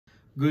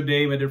Good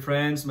day, my dear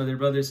friends, my dear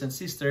brothers and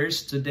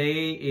sisters.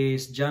 Today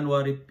is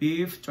January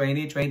 5th,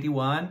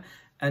 2021,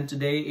 and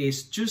today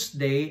is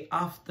Tuesday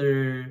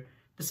after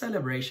the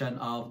celebration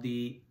of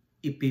the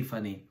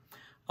Epiphany.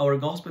 Our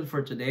gospel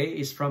for today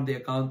is from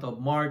the account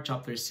of Mark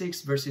chapter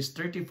 6, verses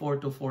 34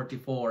 to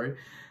 44.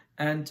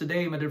 And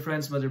today, my dear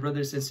friends, my dear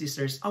brothers and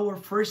sisters, our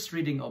first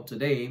reading of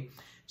today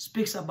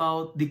speaks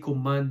about the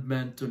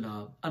commandment to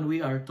love. And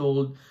we are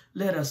told,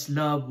 let us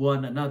love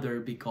one another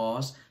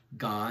because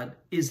God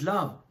is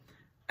love.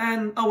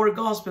 And our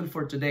gospel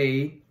for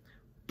today,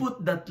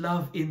 put that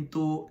love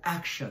into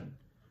action.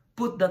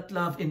 Put that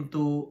love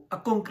into a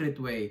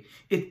concrete way.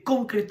 It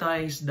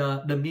concretizes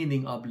the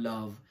meaning of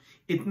love.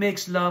 It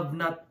makes love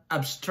not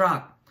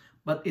abstract,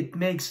 but it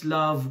makes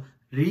love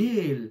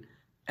real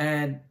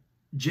and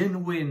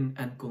genuine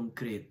and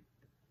concrete.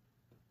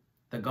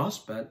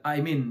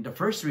 The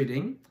first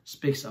reading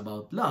speaks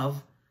about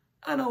love,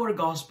 and our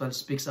gospel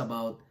speaks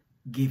about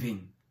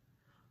giving.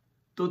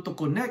 To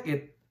connect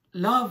it,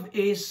 love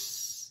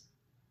is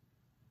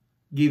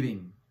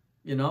giving.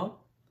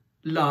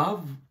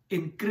 Love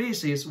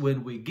increases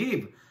when we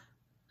give.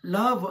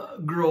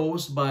 Love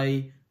grows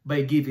by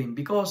giving,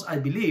 because I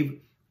believe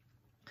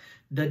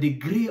the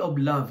degree of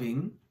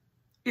loving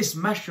is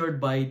measured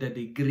by the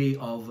degree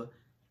of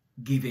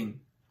giving.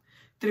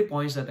 3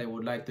 points that I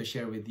would like to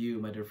share with you,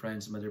 my dear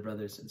friends, my dear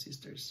brothers and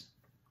sisters.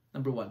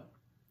 Number 1,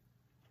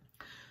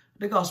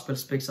 the gospel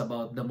speaks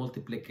about the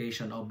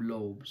multiplication of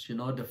loaves,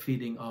 the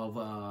feeding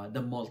of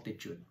the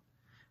multitude.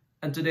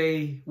 And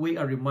today, we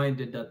are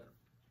reminded that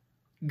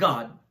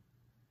God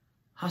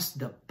has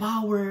the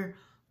power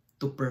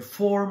to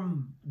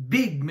perform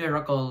big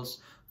miracles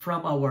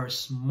from our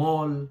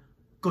small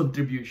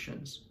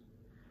contributions.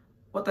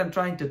 What I'm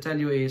trying to tell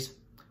you is,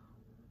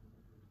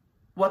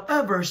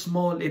 whatever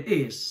small it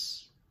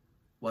is,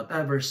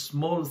 whatever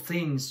small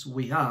things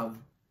we have,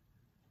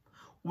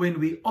 when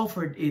we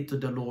offered it to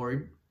the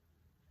Lord,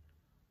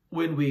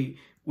 when we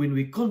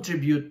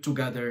contribute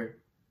together,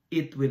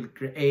 it will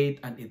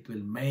create and it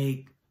will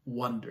make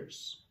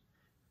wonders.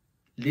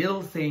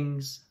 Little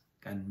things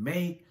can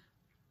make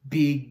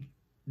big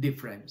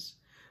difference.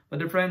 My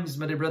dear friends,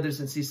 my dear brothers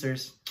and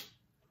sisters,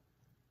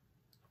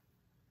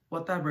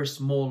 whatever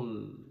small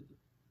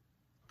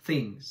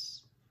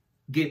things,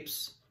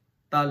 gifts,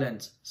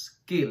 talents,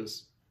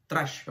 skills,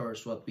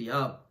 treasures, what we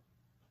have,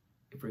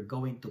 if we're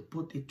going to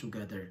put it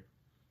together,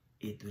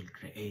 it will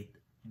create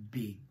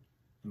big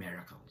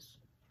miracles.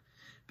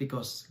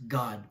 Because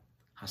God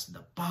has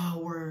the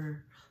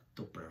power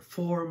to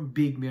perform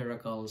big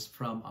miracles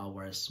from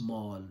our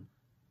small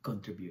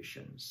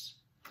contributions.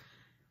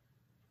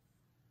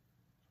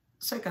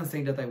 Second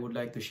thing that I would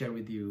like to share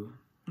with you,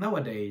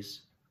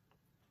 nowadays,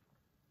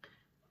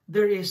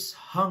 there is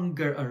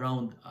hunger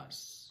around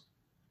us,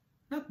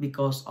 not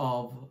because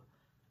of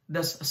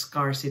the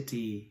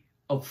scarcity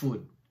of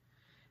food.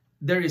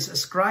 There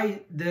is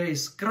crisis,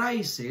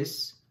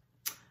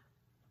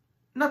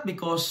 not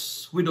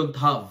because we don't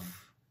have.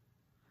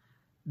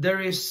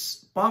 There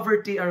is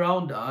poverty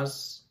around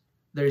us.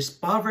 There is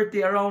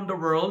poverty around the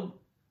world,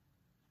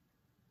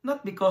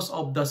 not because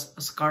of the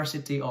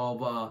scarcity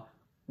of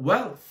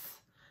wealth,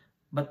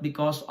 but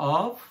because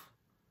of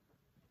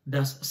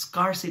the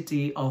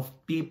scarcity of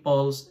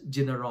people's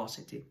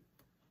generosity.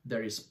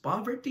 There is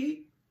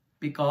poverty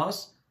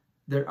because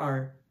there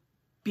are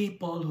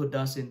people who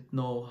doesn't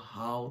know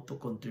how to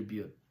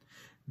contribute.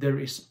 There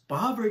is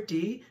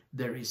poverty,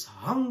 there is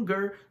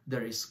hunger,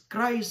 there is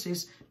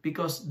crisis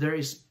because there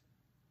is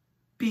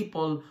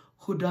people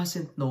who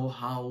doesn't know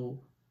how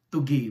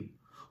to give,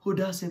 who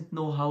doesn't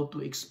know how to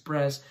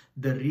express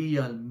the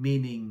real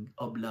meaning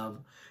of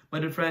love.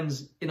 My dear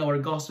friends, in our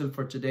gospel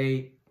for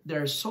today,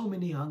 there are so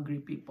many hungry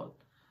people.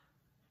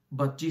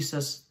 But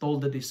Jesus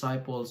told the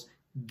disciples,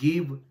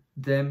 give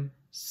them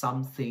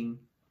something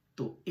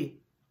to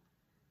eat.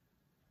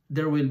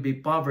 There will be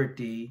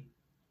poverty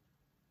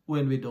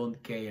when we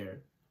don't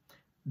care.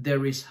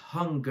 There is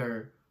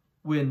hunger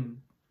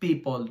when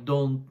people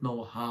don't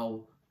know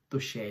how to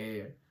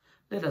share.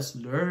 Let us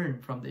learn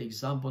from the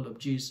example of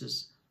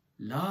Jesus.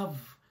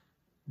 Love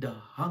the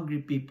hungry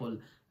people.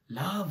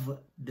 Love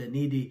the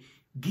needy.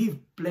 Give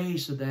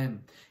place to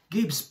them.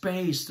 Give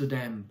space to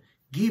them.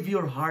 Give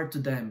your heart to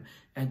them.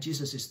 And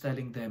Jesus is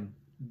telling them,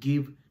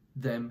 give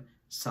them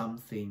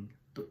something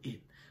to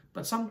eat.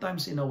 But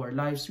sometimes in our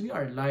lives, we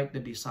are like the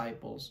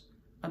disciples.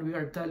 And we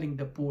are telling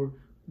the poor,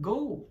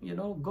 go,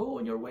 go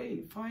on your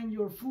way. Find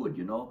your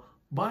food,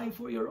 buy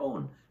for your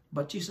own.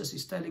 But Jesus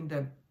is telling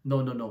them,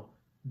 no.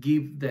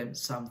 Give them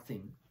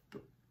something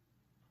to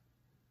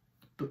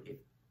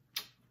eat.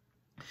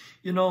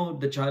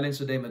 The challenge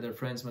today, my dear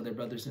friends, my dear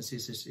brothers and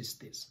sisters, is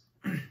this.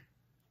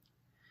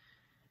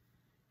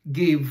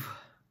 Give,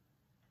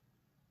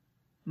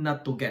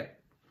 not to get.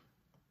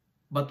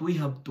 But we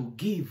have to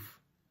give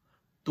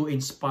to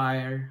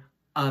inspire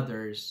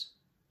others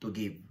to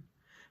give.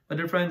 My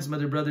dear friends, my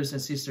dear brothers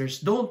and sisters,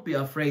 don't be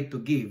afraid to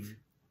give,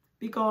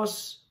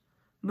 because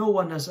no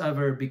one has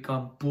ever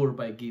become poor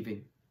by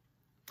giving.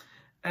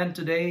 And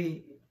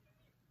today,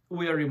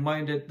 we are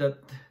reminded that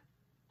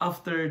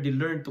after they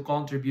learned to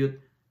contribute,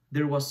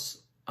 there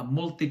was a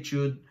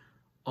multitude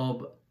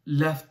of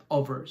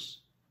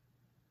leftovers.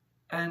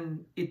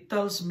 And it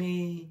tells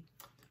me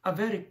a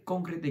very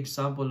concrete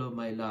example of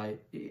my life,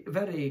 a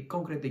very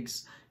concrete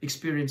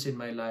experience in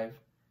my life.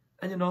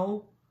 And you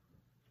know,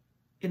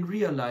 in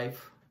real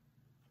life,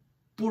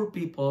 poor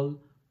people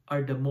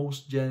are the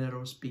most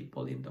generous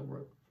people in the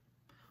world.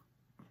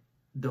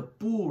 The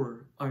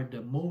poor are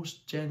the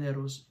most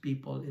generous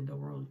people in the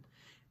world.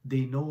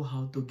 They know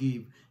how to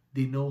give.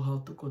 They know how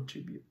to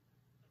contribute.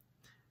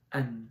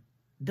 And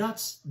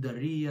that's the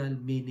real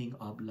meaning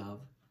of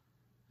love.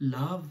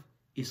 Love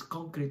is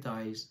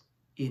concretized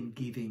in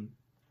giving.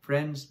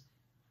 Friends,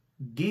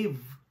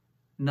 give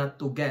not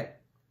to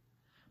get,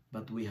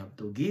 but we have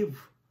to give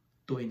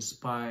to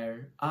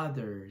inspire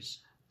others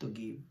to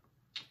give.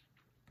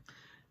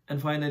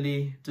 And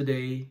finally,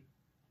 today,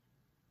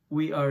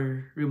 we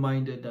are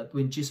reminded that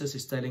when Jesus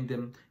is telling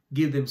them,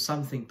 give them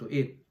something to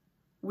eat,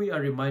 we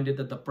are reminded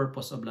that the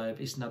purpose of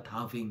life is not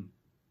having.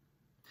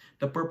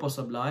 The purpose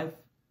of life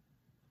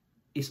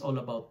is all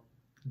about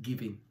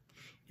giving.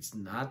 It's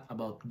not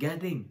about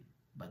getting,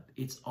 but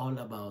it's all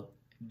about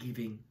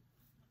giving.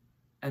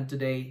 And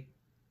today,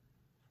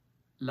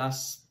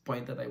 last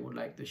point that I would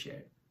like to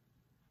share.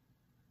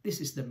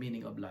 This is the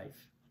meaning of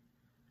life.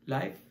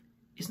 Life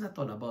is not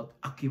all about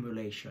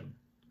accumulation,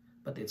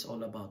 but it's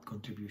all about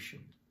contribution.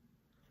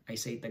 I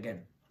say it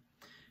again.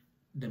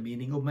 The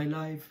meaning of my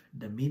life,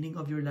 the meaning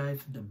of your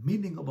life, the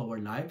meaning of our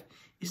life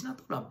is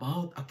not all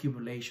about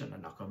accumulation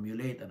and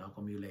accumulate and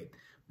accumulate.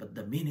 But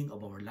the meaning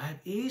of our life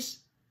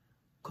is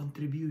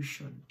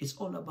contribution. It's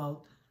all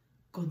about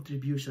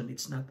contribution.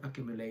 It's not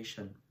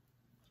accumulation.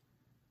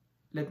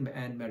 Let me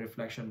end my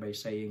reflection by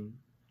saying,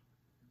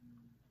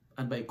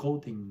 and by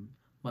quoting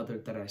Mother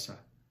Teresa,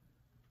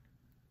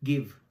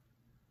 give,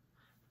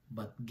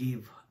 but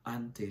give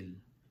until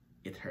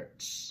it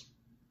hurts.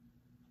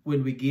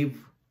 When we give,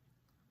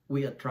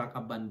 we attract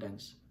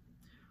abundance.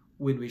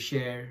 When we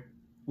share,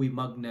 we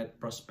magnet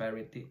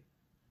prosperity.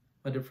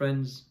 Other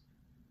friends,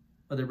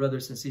 other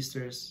brothers and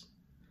sisters,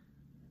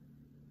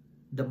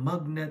 the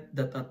magnet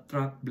that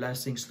attract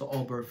blessings to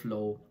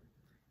overflow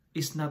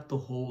is not to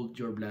hold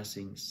your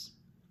blessings,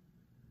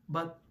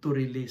 but to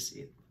release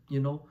it,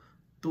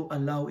 to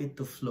allow it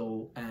to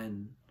flow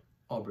and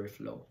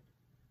overflow.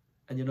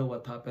 And you know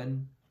what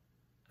happened?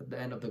 At the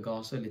end of the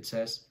gospel, it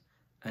says,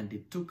 and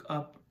they took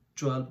up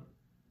 12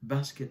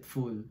 baskets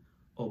full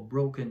of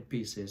broken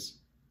pieces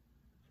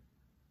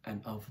and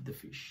of the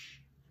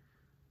fish.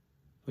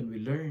 When we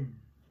learn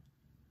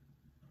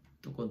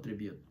to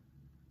contribute,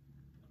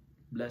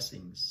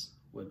 blessings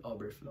will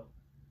overflow.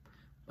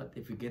 But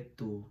if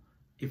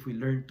we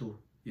learn to,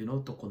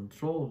 to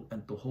control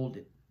and to hold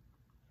it,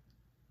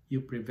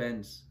 you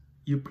prevent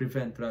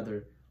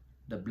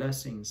the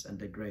blessings and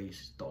the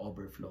grace to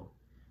overflow.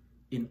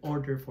 In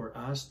order for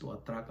us to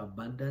attract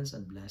abundance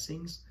and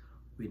blessings,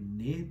 we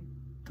need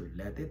to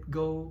let it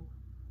go,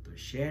 to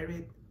share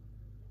it,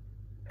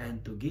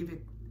 and to give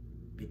it,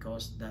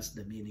 because that's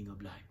the meaning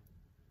of life.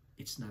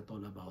 It's not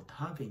all about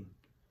having,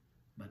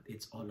 but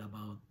it's all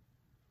about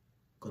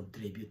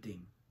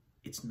contributing.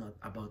 It's not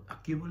about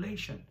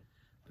accumulation,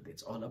 but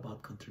it's all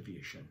about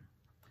contribution.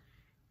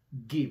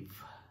 Give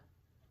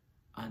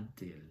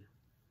until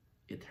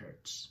it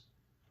hurts.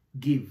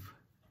 Give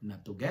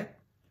not to get,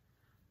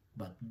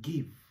 but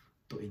give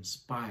to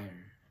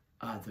inspire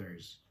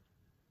others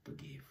to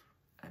give.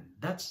 And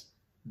that's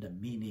the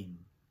meaning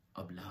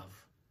of love.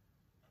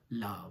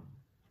 Love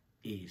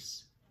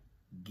is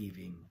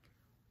giving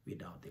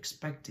without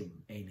expecting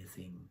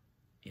anything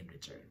in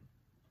return.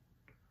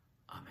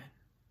 Amen.